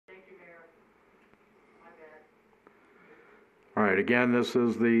All right, again, this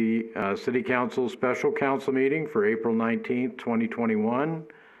is the City Council Special Council meeting for April 19th, 2021.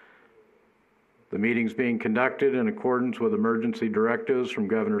 The meeting's being conducted in accordance with emergency directives from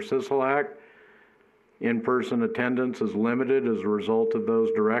Governor Sisolak. In-person attendance is limited as a result of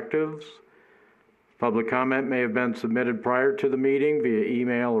those directives. Public comment may have been submitted prior to the meeting via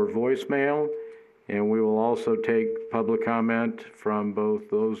email or voicemail, and we will also take public comment from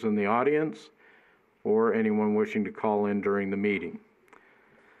both those in the audience or anyone wishing to call in during the meeting.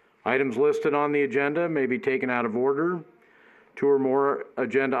 Items listed on the agenda may be taken out of order. Two or more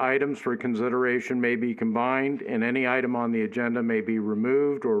agenda items for consideration may be combined, and any item on the agenda may be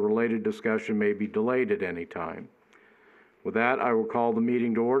removed or related discussion may be delayed at any time. With that, I will call the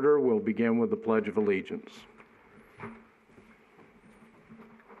meeting to order. We'll begin with the Pledge of Allegiance.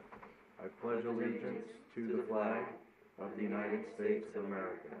 I pledge allegiance to the flag of the United States of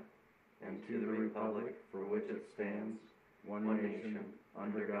America and to the republic for which it stands, one nation,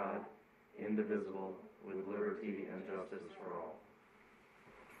 under God, indivisible, with liberty and justice for all.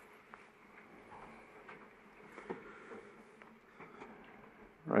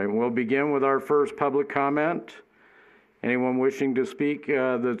 All right, we'll begin with our first public comment. Anyone wishing to speak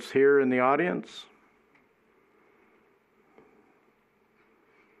that's here in the audience?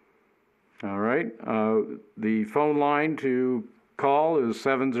 All right, the phone line to call is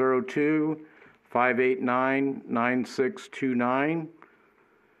 702-589-9629.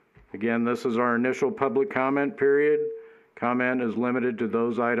 Again, this is our initial public comment period. Comment is limited to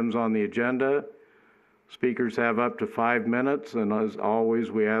those items on the agenda. Speakers have up to 5 minutes, and as always,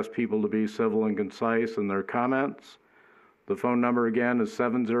 we ask people to be civil and concise in their comments. The phone number again is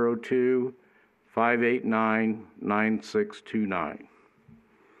 702-589-9629.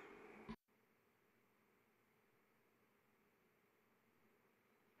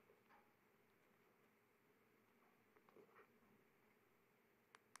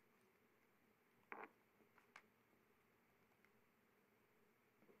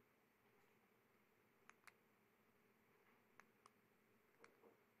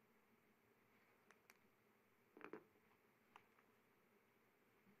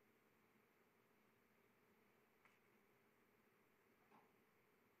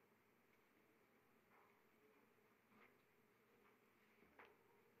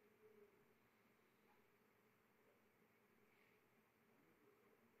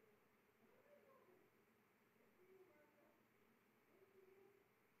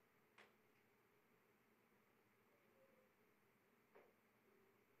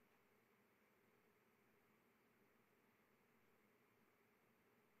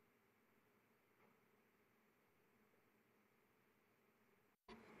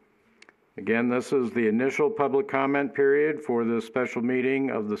 Again, this is the initial public comment period for this special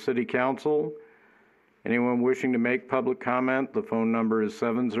meeting of the City Council. Anyone wishing to make public comment, the phone number is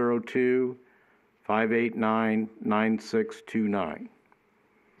 702-589-9629.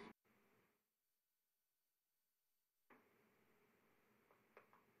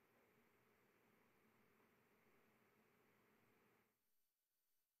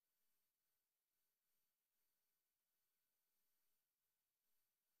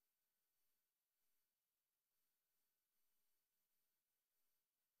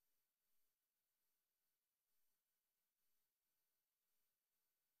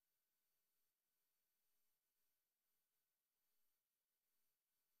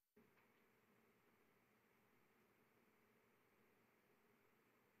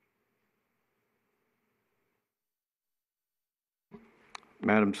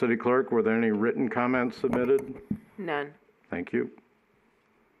 Madam City Clerk, were there any written comments submitted? None. Thank you.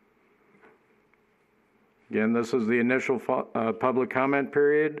 Again, this is the initial public comment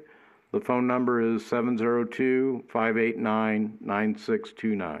period. The phone number is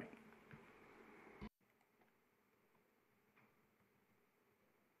 702-589-9629.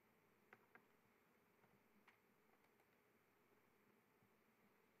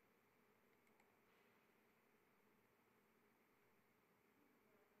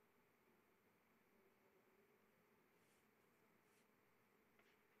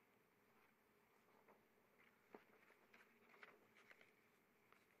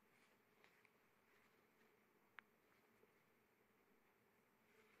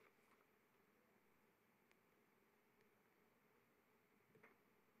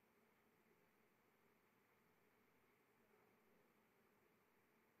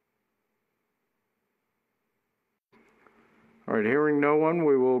 All right, hearing no one,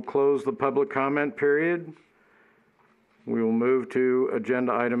 we will close the public comment period. We will move to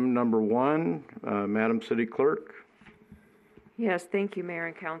agenda item number 1. Madam City Clerk. Yes, thank you, Mayor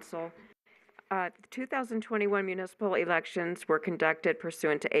and Council. The 2021 municipal elections were conducted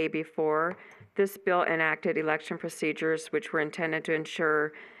pursuant to AB 4. This bill enacted election procedures which were intended to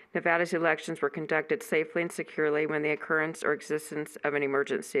ensure Nevada's elections were conducted safely and securely when the occurrence or existence of an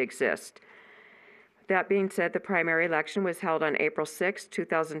emergency exists. That being said, the primary election was held on April 6,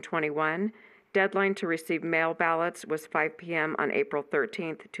 2021. Deadline to receive mail ballots was 5 p.m. on April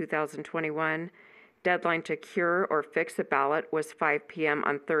 13, 2021. Deadline to cure or fix a ballot was 5 p.m.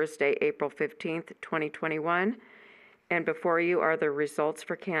 on Thursday, April 15, 2021. And before you are the results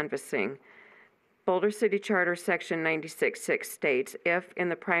for canvassing. Boulder City Charter Section 96.6 states, if in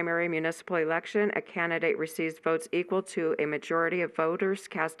the primary municipal election a candidate receives votes equal to a majority of voters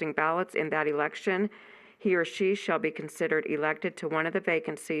casting ballots in that election, he or she shall be considered elected to one of the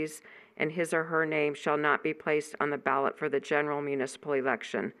vacancies, and his or her name shall not be placed on the ballot for the general municipal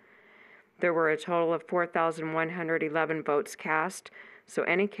election. There were a total of 4,111 votes cast, so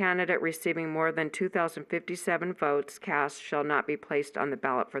any candidate receiving more than 2,057 votes cast shall not be placed on the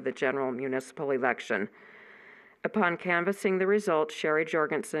ballot for the general municipal election. Upon canvassing the results, Sherry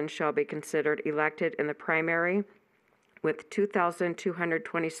Jorgensen shall be considered elected in the primary with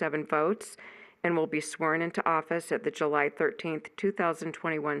 2,227 votes and will be sworn into office at the July 13,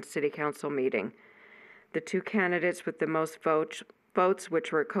 2021 City Council meeting. The two candidates with the most votes,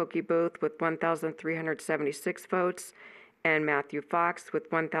 which were Koki Booth with 1,376 votes and Matthew Fox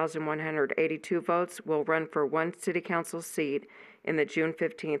with 1,182 votes, will run for one City Council seat in the June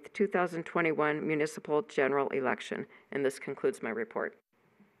 15, 2021 municipal general election. And this concludes my report.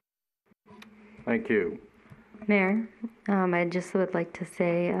 Thank you. Mayor, I just would like to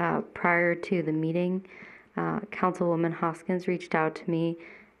say prior to the meeting, Councilwoman Hoskins reached out to me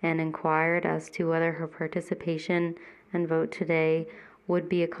and inquired as to whether her participation and vote today would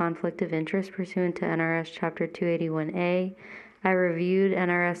be a conflict of interest pursuant to NRS Chapter 281A. I reviewed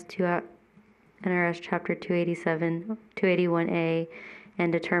NRS Chapter 281A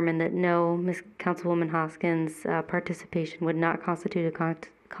and determined that no, Ms. Councilwoman Hoskins' participation would not constitute a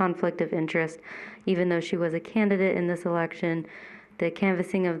conflict of interest, even though she was a candidate in this election. The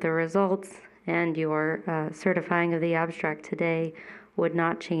canvassing of the results and your certifying of the abstract today would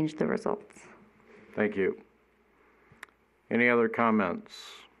not change the results. Thank you. Any other comments?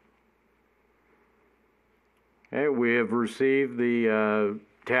 Okay, we have received the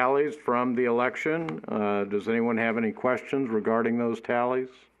tallies from the election. Does anyone have any questions regarding those tallies?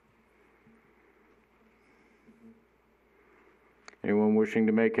 Anyone wishing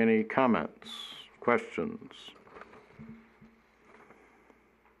to make any comments, questions?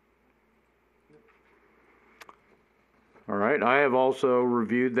 All right, I have also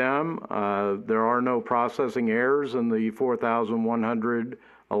reviewed them. There are no processing errors in the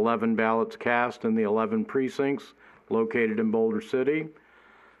 4,111 ballots cast in the 11 precincts located in Boulder City.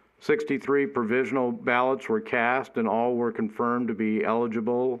 63 provisional ballots were cast and all were confirmed to be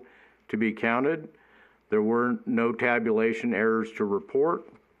eligible to be counted. There were no tabulation errors to report.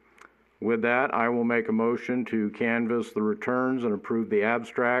 With that, I will make a motion to canvass the returns and approve the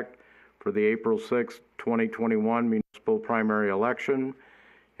abstract for the April 6, 2021 municipal primary election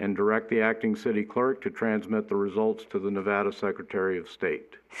and direct the acting city clerk to transmit the results to the Nevada Secretary of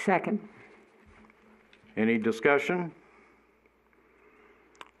State. Second. Any discussion?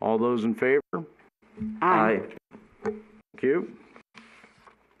 All those in favor? Aye. Thank you.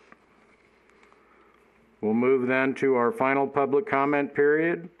 We'll move then to our final public comment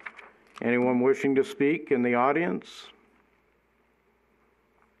period. Anyone wishing to speak in the audience?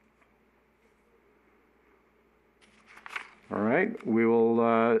 All right, we will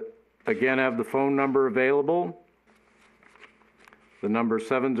again have the phone number available. The number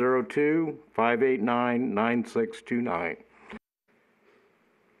 702-589-9629.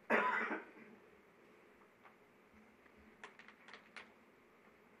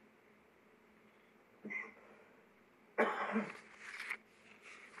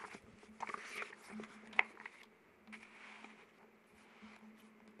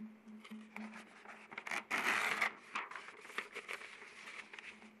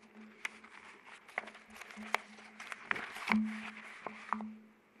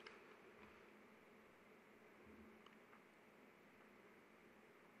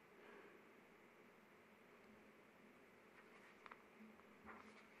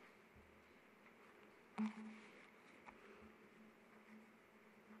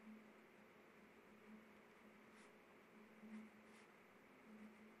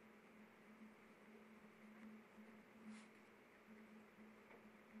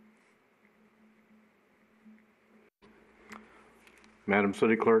 Madam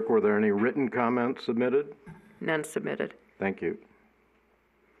City Clerk, were there any written comments submitted? None submitted. Thank you.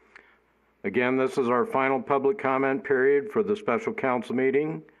 Again, this is our final public comment period for the special council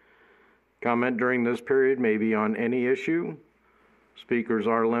meeting. Comment during this period may be on any issue. Speakers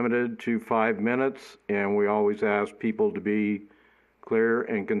are limited to 5 minutes, and we always ask people to be clear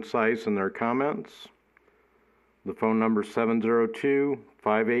and concise in their comments. The phone number is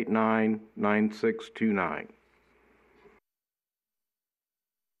 702-589-9629.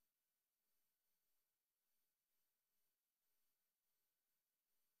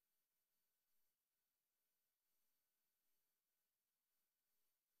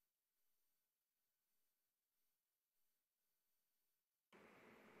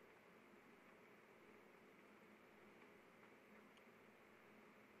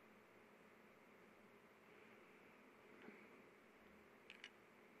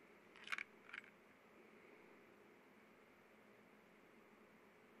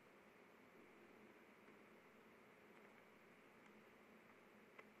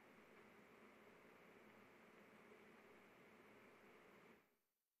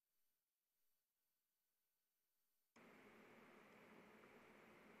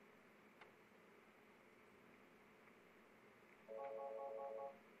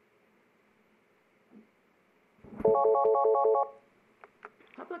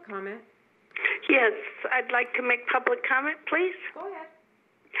 Public comment. Yes, I'd like to make public comment, please. Go ahead.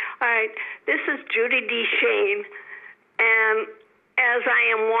 All right, this is Judy D. Shane, and as I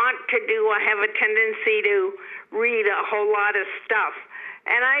am wont to do, I have a tendency to read a whole lot of stuff.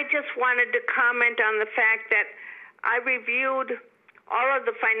 And I just wanted to comment on the fact that I reviewed all of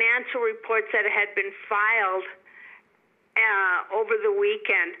the financial reports that had been filed over the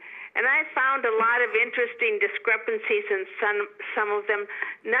weekend. And I found a lot of interesting discrepancies in some of them.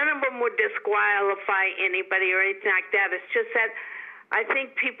 None of them would disqualify anybody or anything like that. It's just that I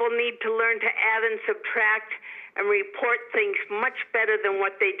think people need to learn to add and subtract and report things much better than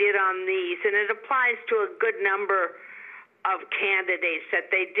what they did on these. And it applies to a good number of candidates that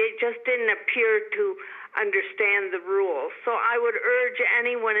they just didn't appear to understand the rules. So I would urge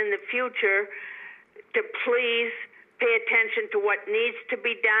anyone in the future to please pay attention to what needs to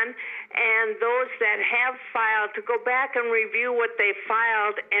be done, and those that have filed to go back and review what they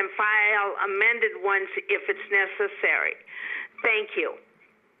filed and file amended ones if it's necessary. Thank you.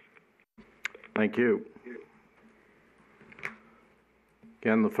 Thank you.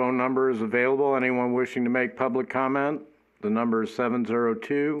 Again, the phone number is available. Anyone wishing to make public comment, the number is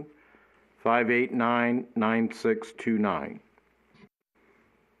 702-589-9629.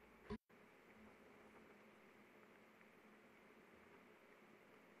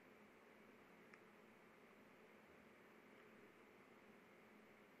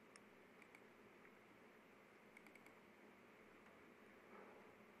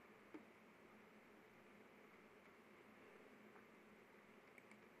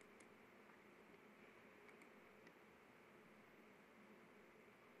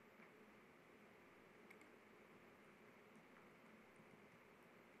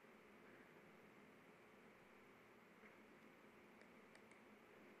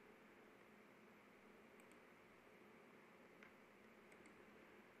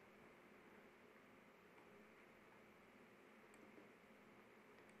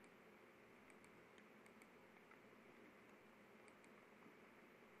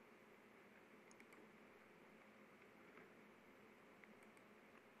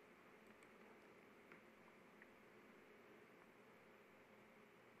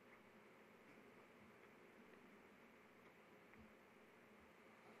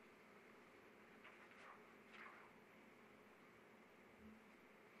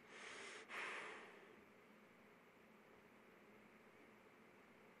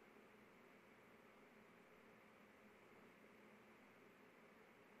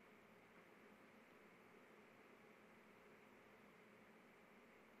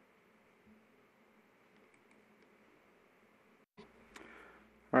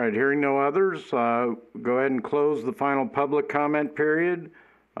 All right, hearing no others, go ahead and close the final public comment period.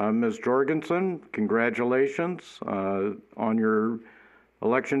 Ms. Jorgensen, congratulations on your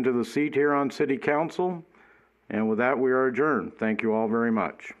election to the seat here on City Council. And with that, we are adjourned. Thank you all very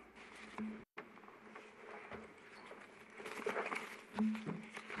much.